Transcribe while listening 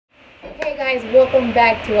Hey guys, welcome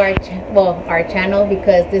back to our channel,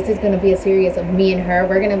 because this is going to be a series of me and her.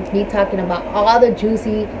 We're going to be talking about all the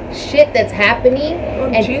juicy shit that's happening. Todo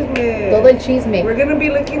chisme. Todo el chisme. We're going to be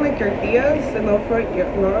looking like your tias in the front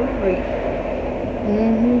lawn, like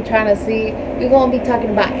trying to see. We're going to be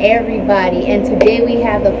talking about everybody, and today we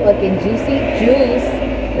have the fucking juicy juice.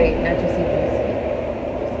 Wait, not juicy juice.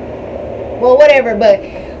 Well, whatever, but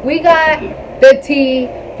we got the tea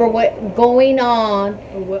for what's going on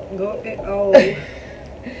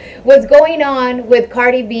with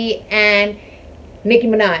Cardi B and Nicki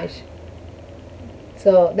Minaj.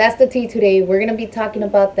 So that's the tea today. We're gonna be talking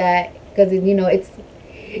about that because it's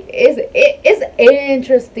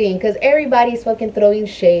interesting because everybody's fucking throwing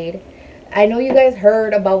shade. I know you guys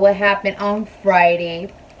heard about what happened on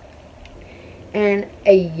Friday, and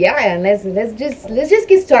let's just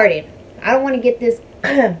get started. I don't want to get this.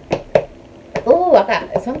 Oh,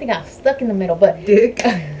 something got stuck in the middle, but dick.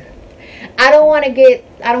 I don't want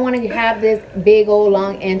to have this big old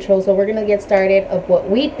long intro, so we're gonna get started of what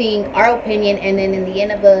we think, our opinion, and then in the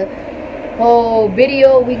end of the whole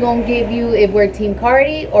video, we gonna give you if we're Team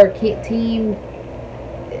Cardi or Team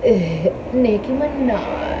Nicki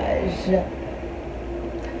Minaj.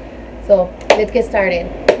 So let's get started.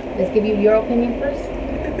 Let's give you your opinion first.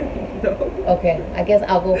 No. Okay, I guess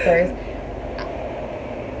I'll go first.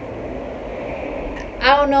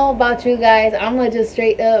 I don't know about you guys. I'm gonna just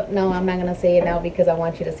straight up. No, I'm not gonna say it now because I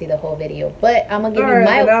want you to see the whole video. But I'm gonna give you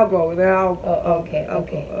my. Then I'll go. Then I'll. Oh, okay,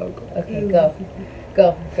 okay, okay.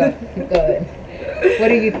 Go ahead. What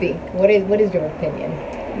do you think? What is your opinion?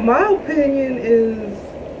 My opinion is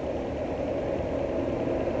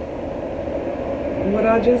what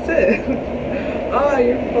I just said. Ah,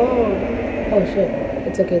 your phone. Oh shit!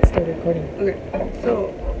 It's okay. It's still recording. Okay,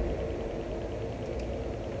 so.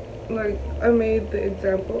 Like I made the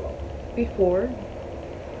example before.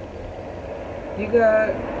 You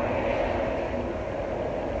got,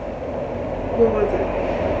 what was it?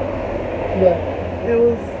 What? It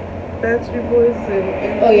was Backstreet Boys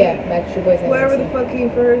and oh yeah, Backstreet Boys. Whoever the fuck came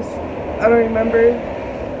first, I don't remember.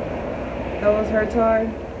 That was her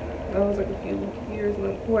time. That was like a few years,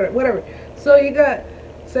 whatever. So you got,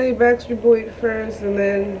 say, Backstreet Boys first, and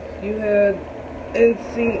then you had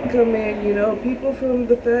NSYNC come in, people from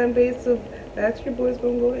the fan base of Backstreet Boys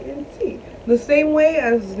gonna go to NSYNC. The same way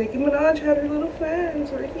as Nicki Minaj had her little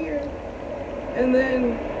fans right here. And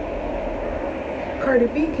then Cardi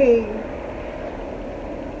B came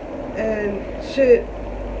and shit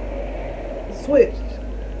switched.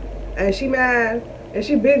 And she mad, and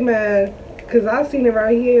she big mad, cause I seen it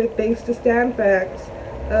right here thanks to Stan Facts.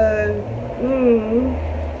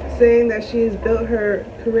 Saying that she has built her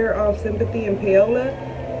career off sympathy and payola.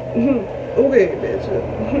 Okay, bitch.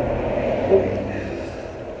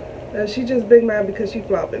 Okay. She just big mad because she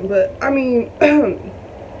flopping. But I mean, I don't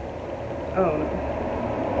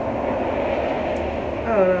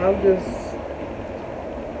know. I'm just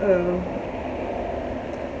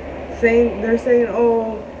saying. They're saying,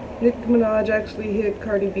 oh, Nicki Minaj actually hit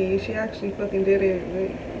Cardi B. She actually fucking did it.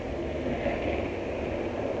 Like,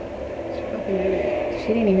 she fucking did it. She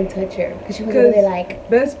didn't even touch her because she was over there like.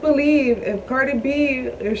 Best believe if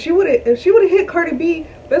she would have hit Cardi B,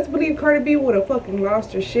 best believe Cardi B would have fucking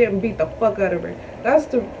lost her shit and beat the fuck out of her. That's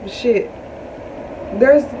the shit.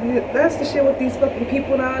 That's the shit with these fucking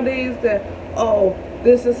people nowadays that, oh,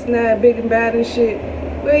 this is snap big and bad and shit.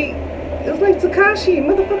 Wait, it's like Takashi,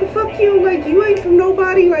 motherfucker, fuck you. Like, you ain't from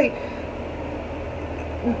nobody. Like,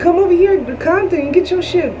 come over here to Compton and get your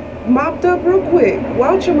shit mopped up real quick.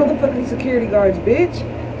 Watch your motherfucking security guards, bitch.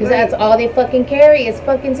 Because that's all they fucking carry is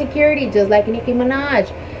fucking security, just like Nicki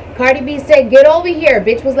Minaj. Cardi B said, get over here.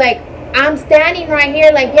 Bitch was like, I'm standing right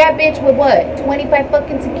here. Like, yeah, bitch, with what? 25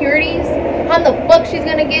 fucking securities? How the fuck she's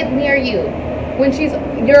gonna get near you when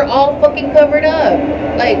you're all fucking covered up?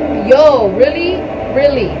 Like, yo, really?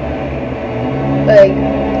 Like,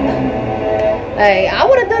 I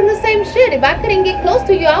would have done the same shit. If I couldn't get close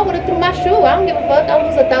to you, I would have threw my shoe. I don't give a fuck. I'll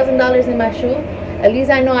lose $1,000 in my shoe. At least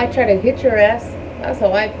I know I try to hit your ass. That's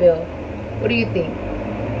how I feel. What do you think?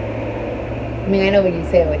 I mean, I know what you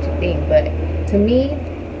say, what you think, but to me,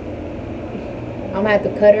 I'm gonna have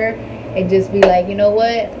to cut her and just be like, you know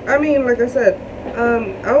what? I mean, like I said,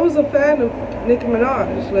 I was a fan of Nicki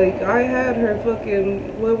Minaj. Like, I had her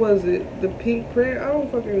fucking, what was it? The Pink Print? I don't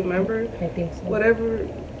fucking remember. I think so.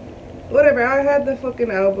 Whatever, I had the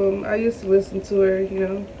fucking album. I used to listen to her,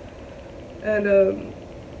 and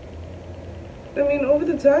I mean, over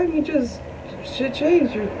the time, shit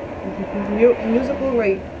changed. Your musical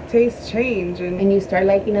tastes change, and you start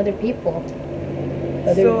liking other people.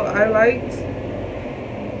 So I liked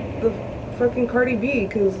the fucking Cardi B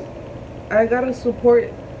because I gotta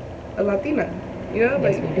support a Latina. You know,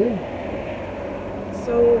 Yes, like we do.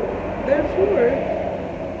 so. Therefore,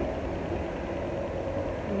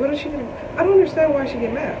 what is she gonna? I don't understand why she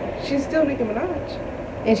get mad. She's still Nicki Minaj.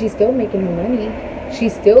 And she's still making her money. She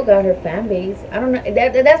still got her fan base. I don't know.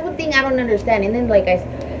 That's one thing I don't understand. And then like I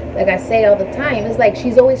say all the time, it's like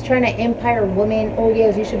she's always trying to empire women. Oh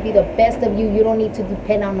yes, you should be the best of you. You don't need to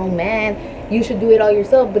depend on no man. You should do it all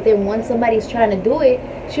yourself. But then once somebody's trying to do it,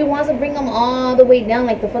 she wants to bring them all the way down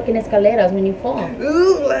like the fucking escaleras when you fall.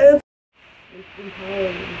 Ooh, let's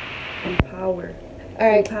empower. All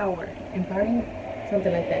right. Empowering,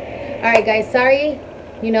 something like that. All right, guys. Sorry,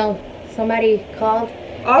 somebody called.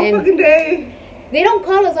 All fucking day. They don't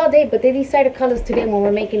call us all day, but they decided to call us today when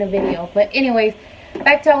we're making a video. But anyways,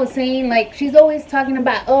 back to what I was saying, like, she's always talking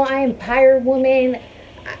about, oh, I empower women.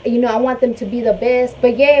 I want them to be the best.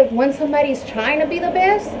 But yeah, when somebody's trying to be the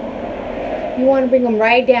best, you want to bring them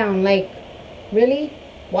right down. Like, really?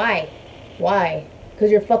 Why?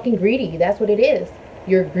 Because you're fucking greedy. That's what it is.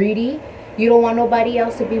 You're greedy. You don't want nobody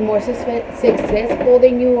else to be more successful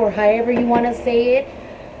than you, or however you want to say it.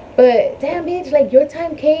 But damn, bitch, like, your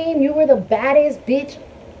time came. You were the baddest bitch.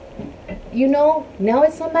 Now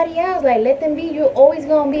it's somebody else. Like, let them be. You're always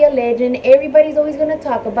gonna be a legend. Everybody's always gonna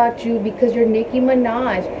talk about you because you're Nicki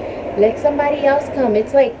Minaj. Let somebody else come.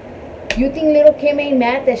 It's like, you think Little Kim ain't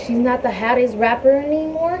mad that she's not the hottest rapper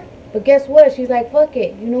anymore? But guess what? She's like, fuck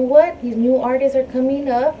it. You know what? These new artists are coming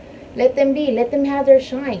up. Let them be. Let them have their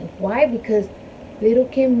shine. Why? Because Little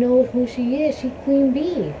Kim knows who she is. She Queen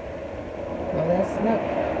Bee. Well, that's not...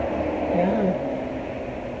 Yeah.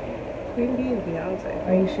 Queen Bee and Beyonce.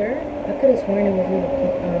 Are you sure? I could have sworn it was Little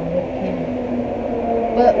Kim.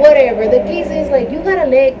 But whatever. The case is, like, you gotta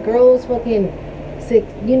let girls fucking,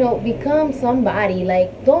 become somebody.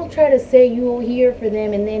 Like, don't try to say you're here for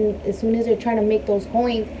them, and then as soon as they're trying to make those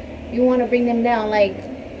coins, you want to bring them down. Like,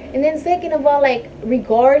 and then second of all, like,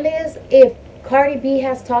 regardless if Cardi B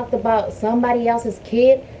has talked about somebody else's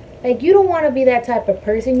kid, like, you don't want to be that type of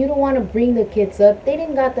person. You don't want to bring the kids up. They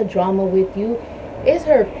didn't got the drama with you. It's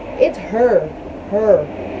her.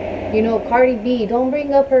 Cardi B, don't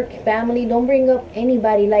bring up her family. Don't bring up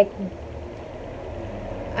anybody. Like,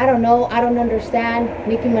 I don't know. I don't understand.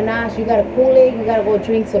 Nicki Minaj, you gotta cool it. You gotta go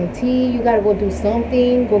drink some tea. You gotta go do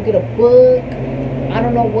something. Go get a book. I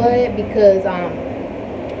don't know what, because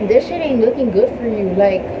this shit ain't looking good for you.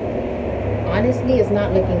 Like, honestly, it's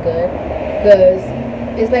not looking good, because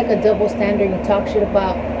it's like a double standard. You talk shit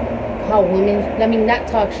about how women, not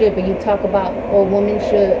talk shit, but you talk about, oh, women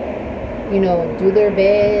should, do their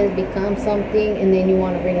best, become something, and then you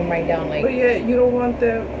want to bring them right down. Like, but yeah, you don't want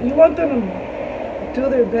them, you want them to do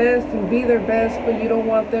their best and be their best, but you don't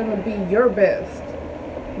want them to be your best,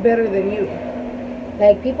 better than you.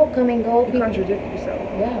 Like, people come and go. You contradict yourself.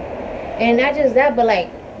 Yeah. And not just that, but like,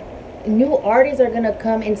 new artists are gonna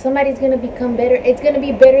come and somebody's gonna become better. It's gonna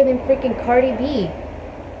be better than freaking Cardi B.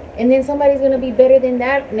 And then somebody's gonna be better than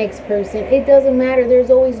that next person. It doesn't matter. There's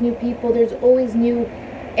always new people. There's always new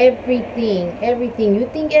everything. You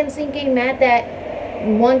think NSYNC ain't mad that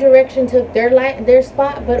One Direction took their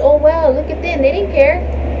spot? But oh well, look at them. They didn't care.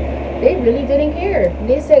 They really didn't care.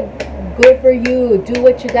 They said, good for you. Do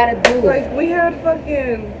what you gotta do. Like, we had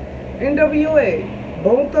fucking NWA,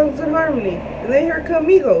 Bone Thugs and Harmony, and then here come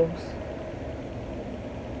Migos.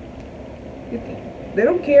 They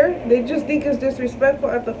don't care. They just think it's disrespectful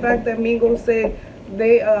at the fact that Migos said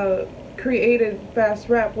they created fast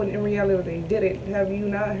rap when in reality they didn't. Have you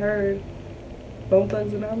not heard Bone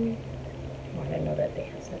Thugs and Harmony? I didn't know that they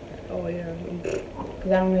had said that. Oh yeah.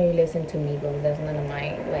 Because I don't really listen to Migos. That's none of my,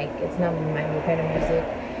 it's not my kind of music.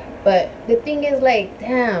 But the thing is, like,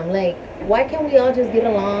 damn, like, why can't we all just get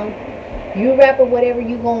along? You rap or whatever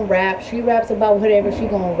you gonna rap. She raps about whatever she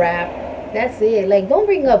gonna rap. That's it. Like, don't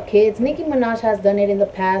bring up kids. Nicki Minaj has done it in the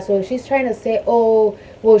past. So if she's trying to say, oh,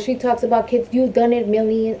 well, she talks about kids, you've done it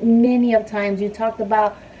many of times. You talked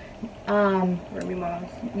about Remy Moss.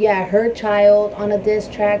 Yeah, her child on a diss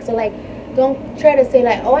track. So like, don't try to say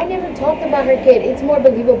like, oh, I never talked about her kid. It's more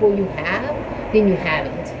believable you have than you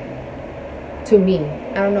haven't. To me,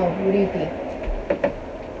 I don't know. What do you think?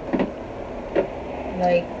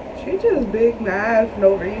 Like, she just big mad for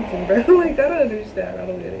no reason, bro. Like, I don't understand. I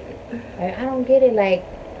don't get it. I don't get it. Like,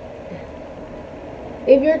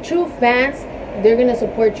 if you're true fans, they're gonna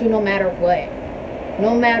support you no matter what.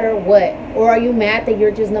 No matter what. Or are you mad that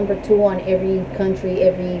you're just number 2 on every country,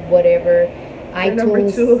 every whatever, iTunes? Number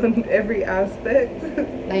 2 on every aspect.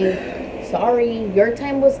 Like, sorry, your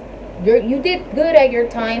time was, you did good at your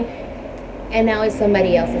time, and now it's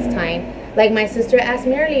somebody else's time. Like my sister asked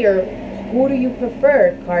me earlier, who do you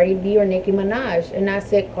prefer, Cardi B or Nicki Minaj? And I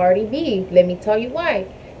said, Cardi B. Let me tell you why.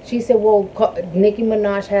 She said, well, Nicki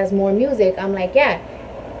Minaj has more music. I'm like, yeah,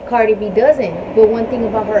 Cardi B doesn't. But one thing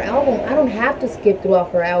about her album, I don't have to skip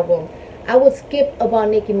throughout her album. I would skip about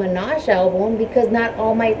Nicki Minaj album because not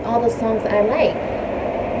all the songs I like.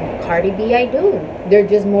 Cardi B, I do. They're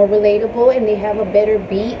just more relatable and they have a better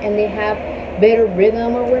beat and they have better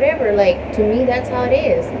rhythm or whatever. Like, to me, that's how it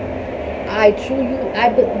is.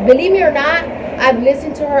 Believe me or not, I've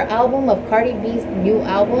listened to her album of Cardi B's new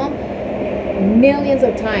album millions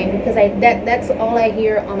of times because that's all I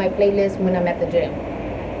hear on my playlist when I'm at the gym.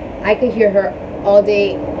 I could hear her all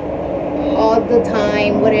day, all the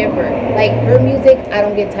time, whatever. Like, her music, I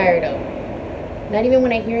don't get tired of. Not even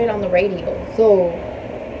when I hear it on the radio. So,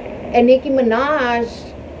 and Nicki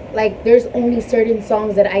Minaj, like, there's only certain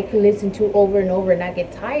songs that I could listen to over and over and not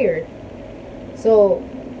get tired. So,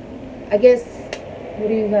 I guess, what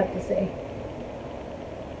do you have to say?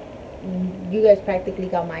 You guys practically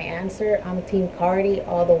got my answer. I'm Team Cardi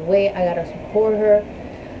all the way. I gotta support her.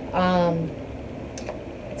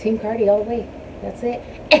 Team Cardi all the way. That's it.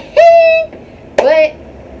 But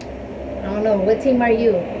I don't know. What team are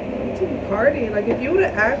you? Team Cardi. Like, if you would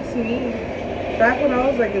have asked me back when I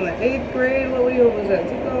was like in the 8th grade, what year was that?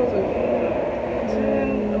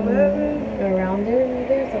 2010, 11? Around there, I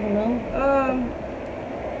guess. I don't know.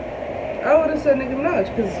 I would have said Nicki Minaj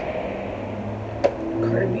because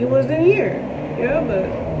Cardi B wasn't here. Yeah, but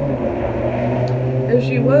if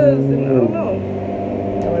she was, then I don't know.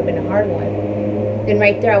 That would have been a hard one. Then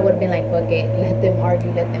right there, I would have been like, fuck it. Let them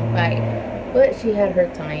argue, let them fight. But she had her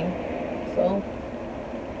time. So.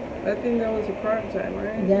 I think that was a prime time,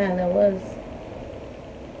 right? Yeah, that was.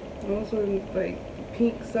 Also, like,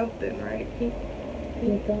 pink something, right? Pink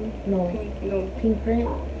No. Pink, no. Pink print?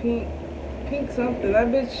 Pink something. That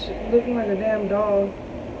bitch looking like a damn doll.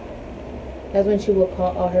 That's when she would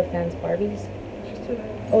call all her fans Barbies? She still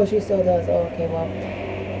does. Oh, she still does. Oh, okay, well.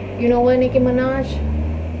 You know what, Nicki Minaj?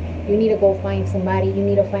 You need to go find somebody. You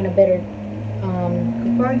need to find a better...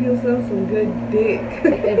 Find yourself some good dick.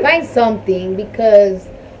 Find something, because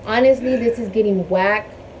honestly, this is getting whack.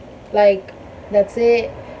 Like, that's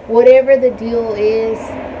it. Whatever the deal is,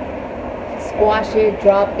 squash it,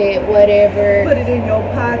 drop it, whatever. Put it in your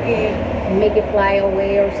pocket. Make it fly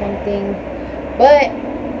away or something. But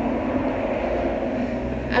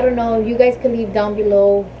I don't know. You guys can leave down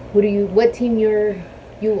below. What team you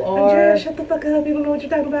are. Andrea, shut the fuck up. You don't know what you're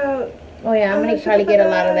talking about. Oh yeah, I'm gonna probably get a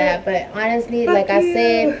lot of that. But honestly, like I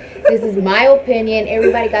said, this is my opinion.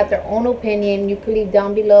 Everybody got their own opinion. You can leave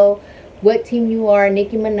down below what team you are,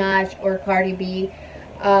 Nicki Minaj or Cardi B.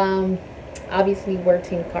 Obviously we're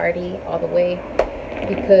Team Cardi all the way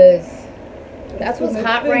because that's what's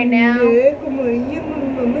hot right now. Yo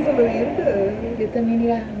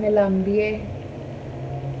también me la envié.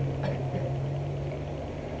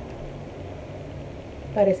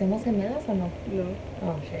 ¿Parecemos gemelas o no? No.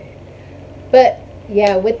 Oh shit. But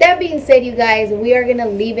yeah, with that being said, you guys, we are gonna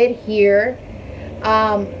leave it here.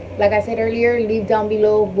 Like I said earlier, leave down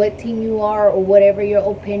below what team you are or whatever your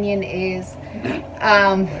opinion is.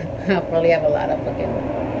 I'll probably have a lot of fucking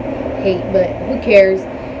hate, but who cares?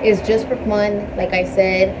 It's just for fun, like I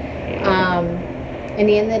said. In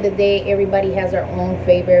the end of the day, everybody has their own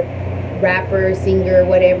favorite rapper, singer,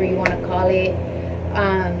 whatever you want to call it.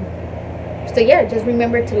 So yeah, just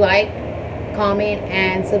remember to like, comment,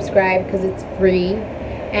 and subscribe because it's free.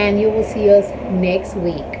 And you will see us next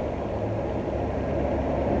week.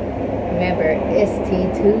 Remember, it's Tea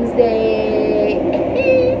Tuesday.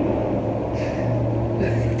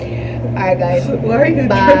 Alright guys, Why are you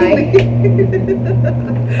bye.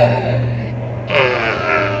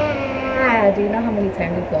 Do you know how many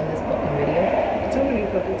times we filmed this fucking video? Too many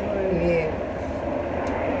fucking times.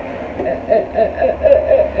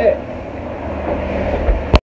 Yeah.